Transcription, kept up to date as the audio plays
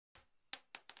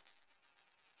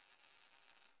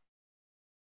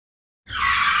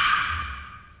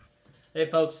Hey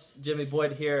folks, Jimmy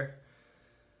Boyd here,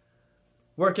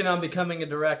 working on becoming a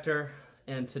director,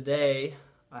 and today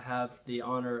I have the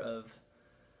honor of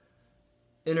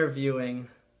interviewing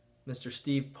Mr.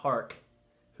 Steve Park,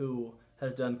 who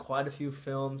has done quite a few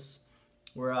films.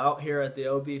 We're out here at the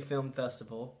OB Film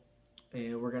Festival,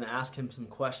 and we're going to ask him some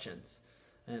questions.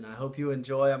 And I hope you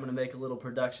enjoy. I'm going to make a little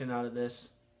production out of this.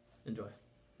 Enjoy.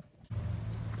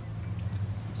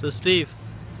 So Steve,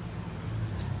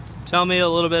 tell me a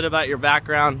little bit about your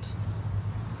background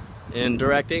in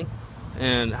directing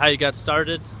and how you got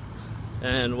started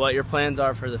and what your plans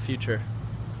are for the future.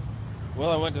 Well,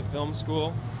 I went to film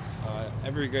school.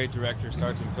 Every great director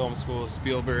starts in film school.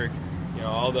 Spielberg,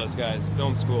 all those guys,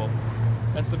 film school.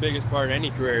 That's the biggest part of any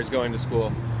career, is going to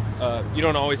school. You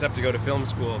don't always have to go to film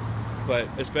school, but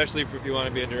especially if you want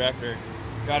to be a director,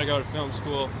 you got to go to film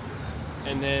school.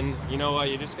 And then, you know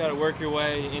what, you just got to work your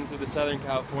way into the Southern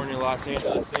California, Los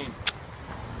Angeles scene.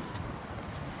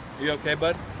 Are you okay,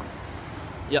 bud?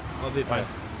 Yep, I'll be fine.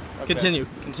 Okay.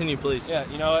 Continue, please. Yeah,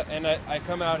 you know what, and I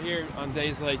come out here on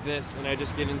days like this and I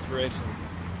just get inspiration.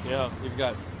 You've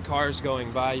got cars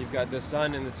going by, you've got the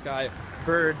sun in the sky,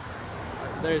 birds.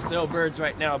 There's no birds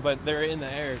right now, but they're in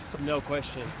the air, no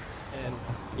question. And,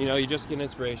 you just get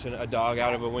inspiration, a dog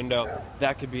out of a window.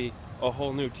 That could be a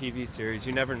whole new TV series.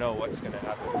 You never know what's going to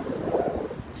happen.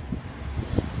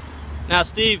 Now,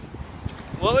 Steve,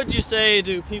 what would you say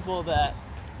to people that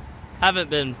haven't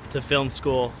been to film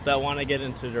school that want to get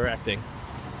into directing?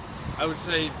 I would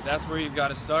say that's where you've got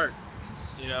to start.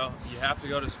 You have to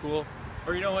go to school.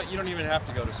 Or you know what, you don't even have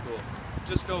to go to school.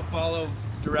 Just go follow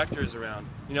directors around.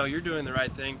 You're doing the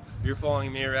right thing. You're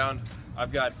following me around.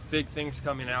 I've got big things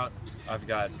coming out. I've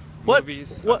got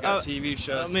movies, I've got TV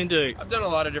shows. I've done a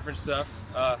lot of different stuff.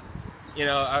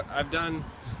 I've done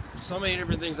so many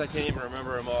different things I can't even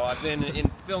remember them all. I've been in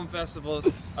film festivals.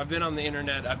 I've been on the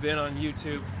internet. I've been on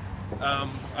YouTube.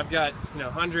 I've got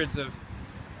hundreds of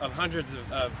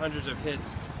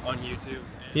hits on YouTube.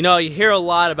 You hear a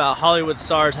lot about Hollywood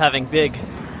stars having big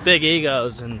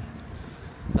egos, and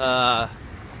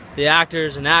the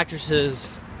actors and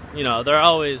actresses, they're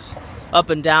always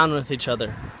up and down with each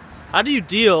other. How do you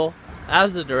deal,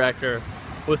 as the director,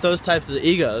 with those types of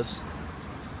egos?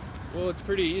 Well, it's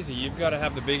pretty easy. You've got to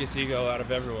have the biggest ego out of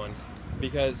everyone,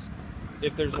 because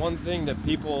if there's one thing that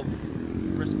people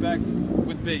respect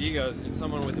with big egos, it's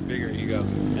someone with a bigger ego.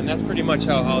 And that's pretty much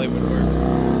how Hollywood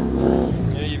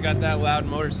works. You've got that loud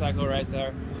motorcycle right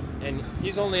there, and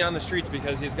he's only on the streets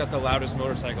because he's got the loudest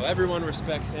motorcycle. Everyone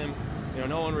respects him.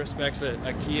 No one respects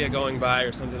a Kia going by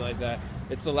or something like that.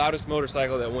 It's the loudest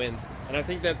motorcycle that wins. And I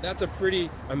think that's a pretty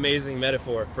amazing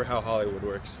metaphor for how Hollywood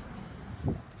works.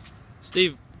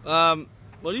 Steve, what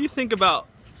do you think about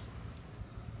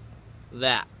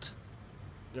that?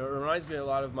 It reminds me a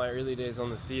lot of my early days on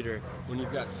the theater. When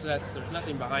you've got sets, there's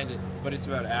nothing behind it, but it's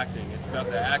about acting. It's about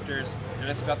the actors, and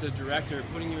it's about the director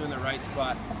putting you in the right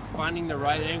spot, finding the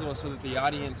right angle so that the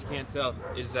audience can't tell,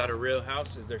 is that a real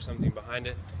house? Is there something behind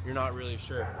it? You're not really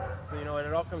sure. So, and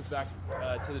it all comes back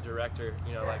to the director.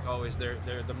 Like always, they're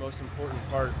the most important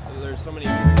part. There's so many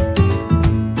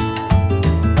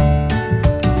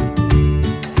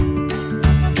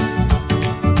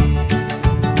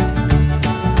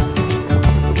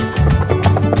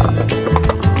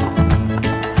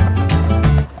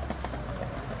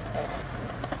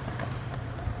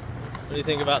What do you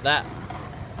think about that?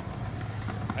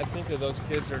 I think that those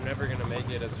kids are never going to make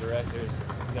it as directors.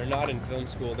 They're not in film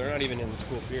school. They're not even in the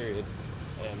school period.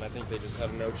 And I think they just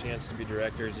have no chance to be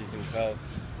directors, you can tell.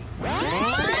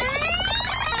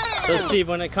 So Steve,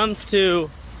 when it comes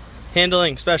to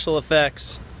handling special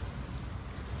effects,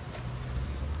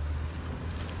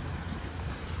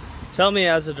 tell me,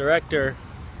 as a director,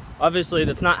 obviously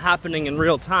that's not happening in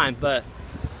real time, but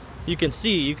you can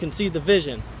see the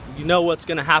vision. You know what's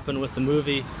going to happen with the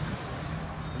movie.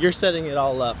 You're setting it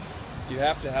all up. You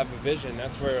have to have a vision.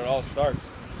 That's where it all starts.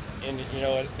 And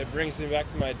it brings me back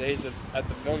to my days at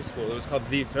the film school. It was called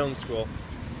the film school.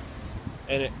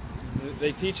 And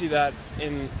they teach you that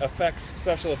in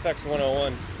special effects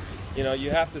 101.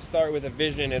 You have to start with a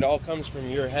vision. It all comes from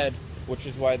your head, which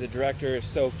is why the director is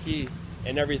so key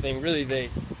in everything. Really, they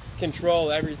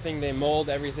control everything. They mold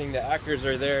everything. The actors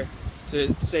are there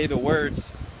to say the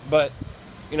words. But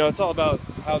it's all about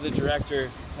how the director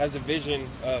has a vision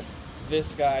of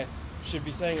this guy should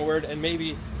be saying a word, and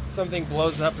maybe something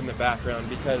blows up in the background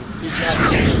because he's not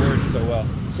saying the words so well.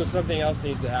 So something else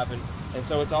needs to happen. And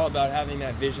so it's all about having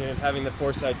that vision and having the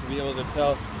foresight to be able to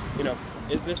tell,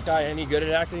 is this guy any good at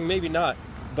acting? Maybe not.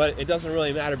 But it doesn't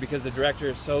really matter because the director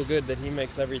is so good that he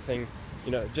makes everything,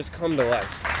 just come to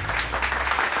life.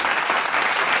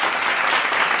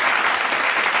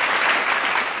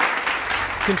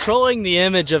 Controlling the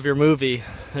image of your movie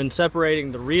and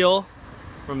separating the real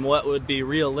from what would be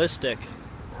realistic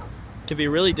can be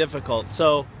really difficult.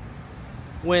 So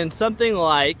when something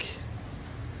like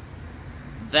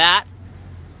that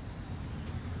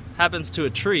happens to a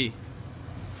tree,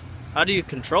 how do you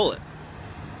control it?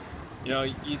 You know,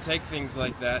 you take things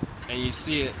like that and you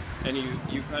see it and you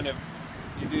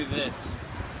do this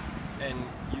and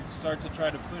you start to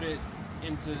try to put it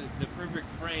into the perfect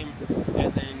frame,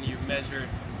 and then you measure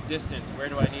distance. Where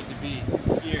do I need to be?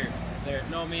 Here, there.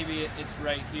 No, maybe it's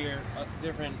right here, a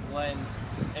different lens,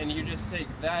 and you just take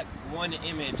that one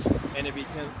image and it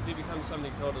becomes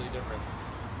something totally different.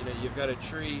 You know, you've got a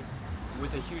tree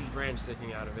with a huge branch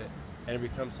sticking out of it, and it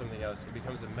becomes something else. It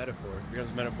becomes a metaphor. It becomes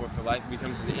a metaphor for life. It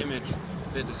becomes an image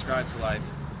that describes life,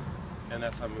 and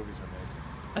that's how movies are made.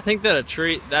 I think that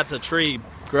that's a tree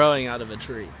growing out of a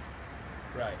tree.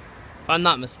 Right. If I'm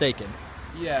not mistaken.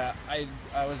 Yeah, I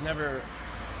was never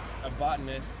a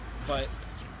botanist, but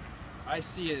I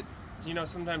see it, you know,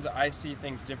 sometimes I see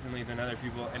things differently than other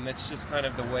people, and that's just kind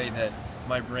of the way that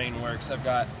my brain works. I've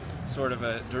got sort of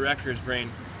a director's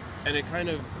brain, and it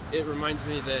reminds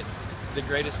me that the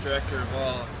greatest director of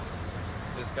all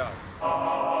is God.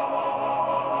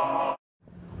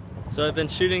 So I've been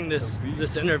shooting this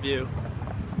interview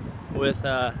with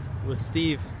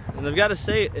Steve, and I've got to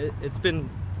say it's been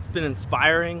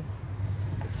inspiring.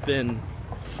 It's been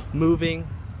moving.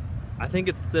 I think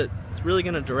it's really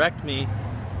going to direct me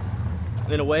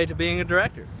in a way to being a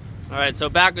director. All right, so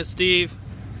back with Steve.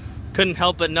 Couldn't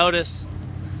help but notice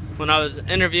when I was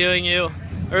interviewing you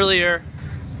earlier,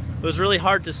 it was really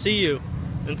hard to see you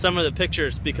in some of the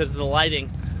pictures because of the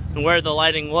lighting and where the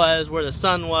lighting was, where the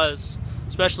sun was,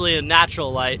 especially in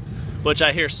natural light, which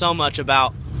I hear so much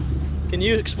about. Can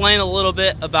you explain a little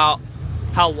bit about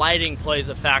how lighting plays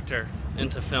a factor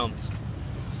into films?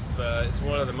 It's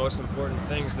one of the most important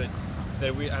things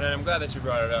that we, and I'm glad that you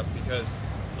brought it up, because,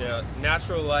 you know,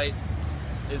 natural light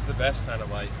is the best kind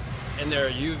of light, and there are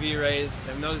UV rays,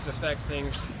 and those affect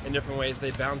things in different ways.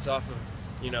 They bounce off of,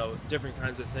 you know, different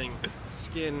kinds of things,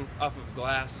 skin, off of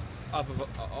glass, off of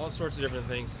all sorts of different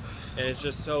things, and it's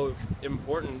just so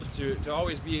important to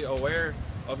always be aware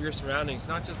of your surroundings,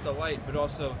 not just the light, but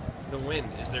also the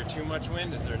wind. Is there too much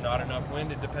wind? Is there not enough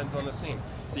wind? It depends on the scene.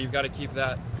 So you've got to keep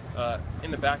that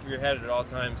in the back of your head at all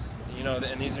times. You know,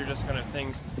 and these are just kind of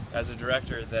things as a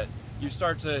director that you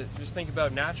start to just think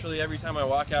about naturally. Every time I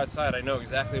walk outside, I know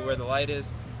exactly where the light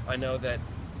is. I know that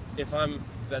if I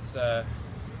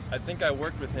think I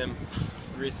worked with him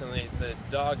recently, the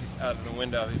dog out of the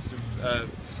window, he's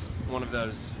one of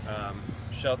those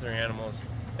sheltering animals,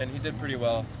 and he did pretty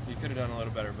well. He could have done a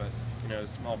little better, but, you know,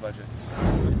 small budget.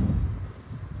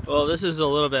 Well, this is a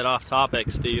little bit off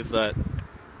topic, Steve, but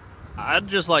I'd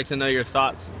just like to know your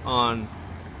thoughts on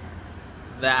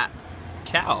that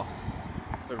cow.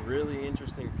 It's a really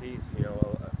interesting piece. You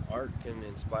know, art can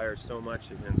inspire so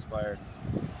much. It can inspire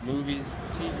movies,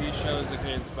 TV shows. It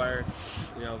can inspire,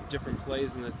 you know, different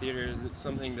plays in the theater. It's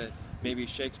something that maybe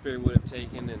Shakespeare would have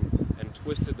taken and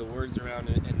twisted the words around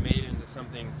and made into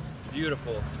something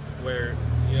beautiful, where,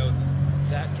 you know,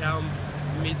 that cow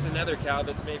meets another cow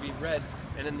that's maybe red,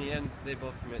 and in the end they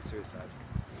both commit suicide.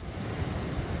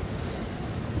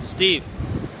 Steve,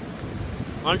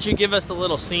 why don't you give us a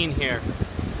little scene here?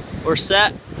 We're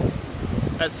set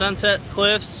at Sunset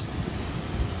Cliffs,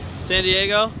 San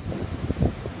Diego.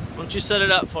 Why don't you set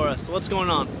it up for us? What's going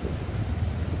on?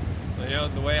 Well, you know,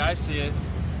 the way I see it,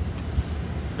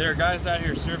 there are guys out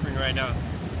here surfing right now,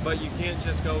 but you can't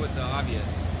just go with the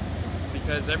obvious,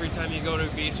 because every time you go to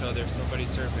a beach, oh, there's somebody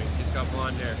surfing. He's got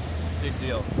blonde hair. Big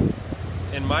deal.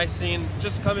 In my scene,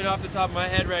 just coming off the top of my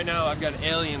head right now, I've got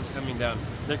aliens coming down.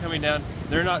 They're coming down.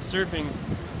 They're not surfing,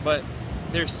 but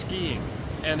they're skiing,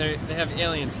 and they have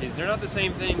alien skis. They're not the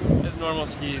same thing as normal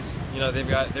skis. You know,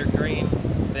 they're green.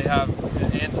 They have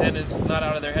antennas not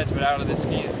out of their heads, but out of the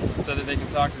skis, so that they can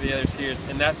talk to the other skiers.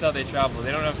 And that's how they travel.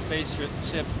 They don't have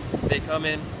spaceships. They come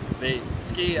in, they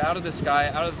ski out of the sky,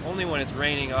 only when it's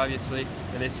raining, obviously,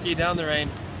 and they ski down the rain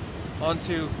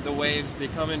onto the waves. They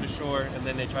come into shore, and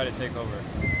then they try to take over.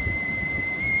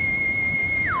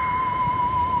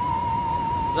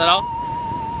 Is that all?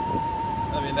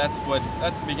 I mean, that's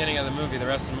the beginning of the movie. The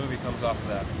rest of the movie comes off of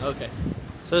that. Okay.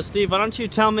 So Steve, why don't you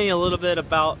tell me a little bit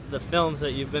about the films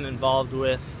that you've been involved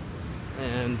with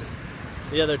and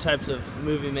the other types of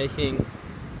movie making?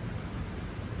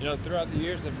 You know, throughout the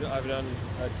years, I've done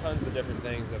tons of different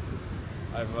things.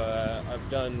 I've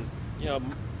done, you know,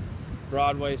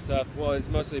 Broadway stuff. Well, it's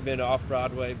mostly been off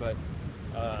Broadway, but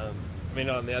I mean,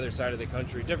 on the other side of the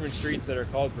country, different streets that are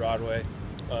called Broadway,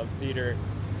 theater,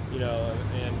 you know,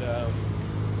 and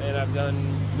and I've done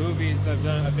movies. I've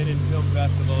been in film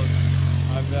festivals.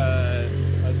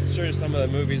 I'm sure some of the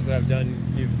movies that I've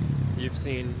done you've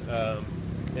seen.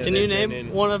 Can you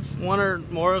name one or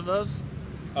more of those?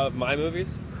 Of my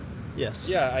movies? Yes.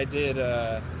 Yeah, I did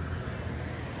the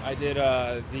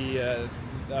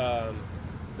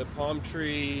Palm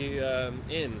Tree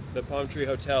Inn, the Palm Tree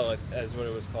Hotel, as what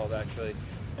it was called actually,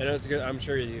 and it was good. I'm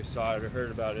sure you saw it or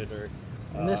heard about it or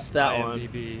missed that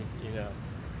IMDb, one. You know.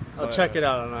 I'll check it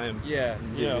out on IMDb. Yeah,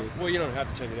 you know. Well, you don't have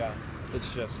to check it out.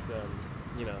 It's just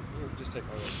you know, just take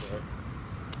my word for it.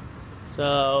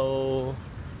 So,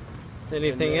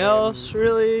 anything else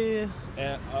really?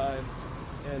 And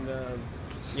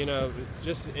you know,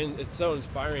 it's so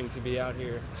inspiring to be out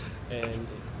here, and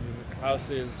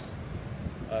houses,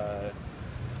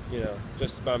 you know,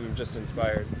 I'm just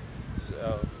inspired.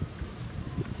 So.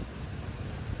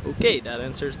 Okay, that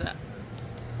answers that.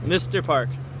 Mr. Park,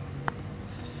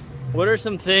 what are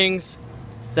some things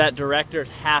that directors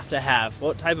have to have?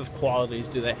 What type of qualities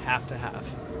do they have to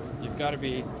have? You've got to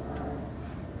be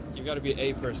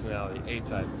a personality, a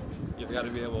type. You've got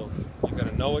to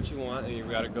know what you want, and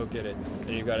you've got to go get it. And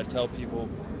you've got to tell people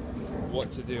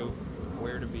what to do,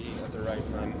 where to be at the right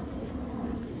time.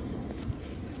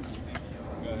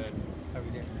 Go ahead. How are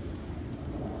you doing?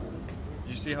 Did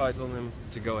you see how I told him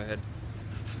to go ahead?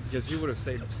 Because he would have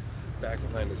stayed back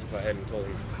behind us if I hadn't told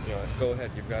him, you know, go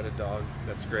ahead, you've got a dog,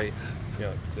 that's great. You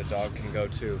know, the dog can go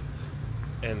too.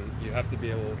 And you have to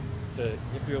be able to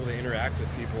interact with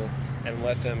people and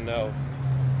let them know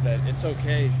that it's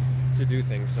okay to do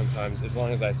things sometimes, as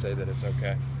long as I say that it's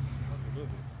okay.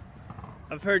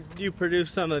 I've heard you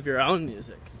produce some of your own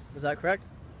music. Is that correct?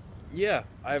 Yeah,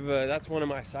 that's one of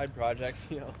my side projects.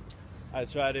 You know, I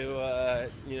try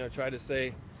to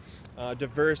stay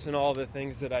diverse in all the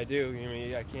things that I do. I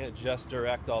mean, I can't just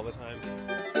direct all the time.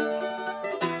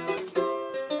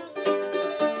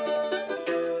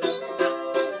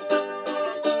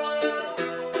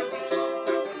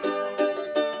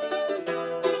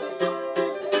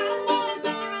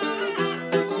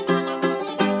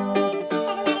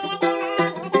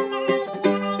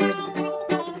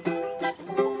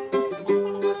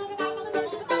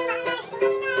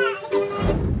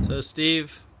 So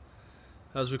Steve,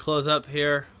 as we close up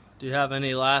here, do you have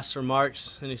any last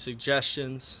remarks, any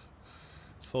suggestions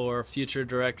for future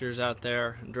directors out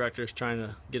there, and directors trying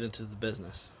to get into the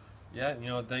business? Yeah, you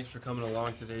know, thanks for coming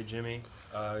along today, Jimmy.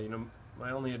 You know, my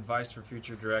only advice for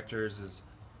future directors is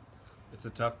it's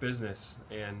a tough business,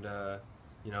 and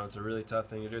you know, it's a really tough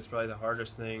thing to do. It's probably the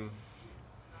hardest thing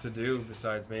to do,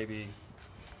 besides maybe,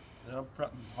 you know,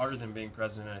 harder than being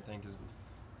president, I think, is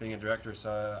being a director.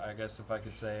 So I guess if I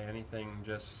could say anything,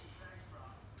 just,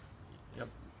 yep,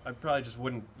 I probably just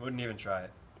wouldn't even try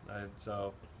it.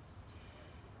 So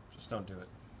just don't do it.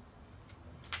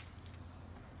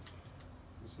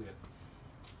 You see it.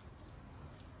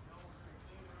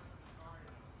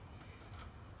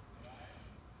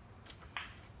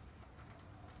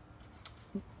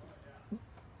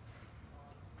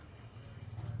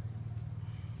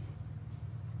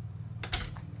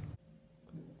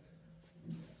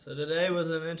 So today was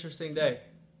an interesting day.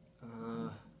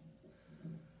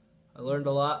 I learned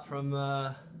a lot from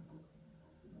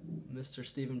Mr.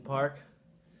 Stephen Park.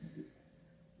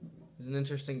 He's an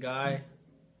interesting guy,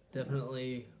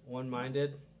 definitely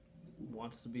one-minded,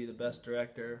 wants to be the best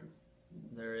director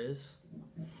there is.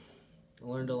 I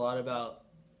learned a lot about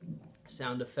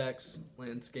sound effects,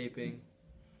 landscaping,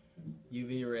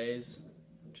 UV rays,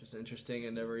 which is interesting. I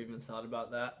never even thought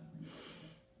about that.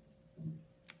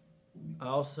 I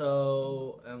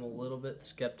also am a little bit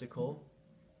skeptical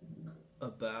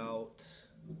about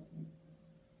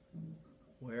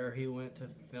where he went to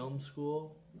film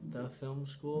school, the film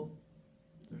school.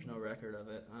 There's no record of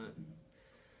it.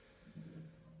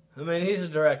 I mean, he's a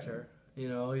director. You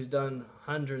know, he's done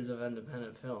hundreds of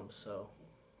independent films, so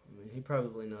I mean, he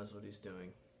probably knows what he's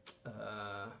doing.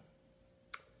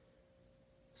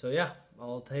 So yeah,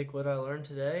 I'll take what I learned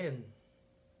today and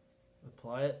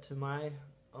apply it to my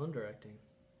own directing.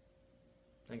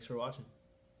 Thanks for watching.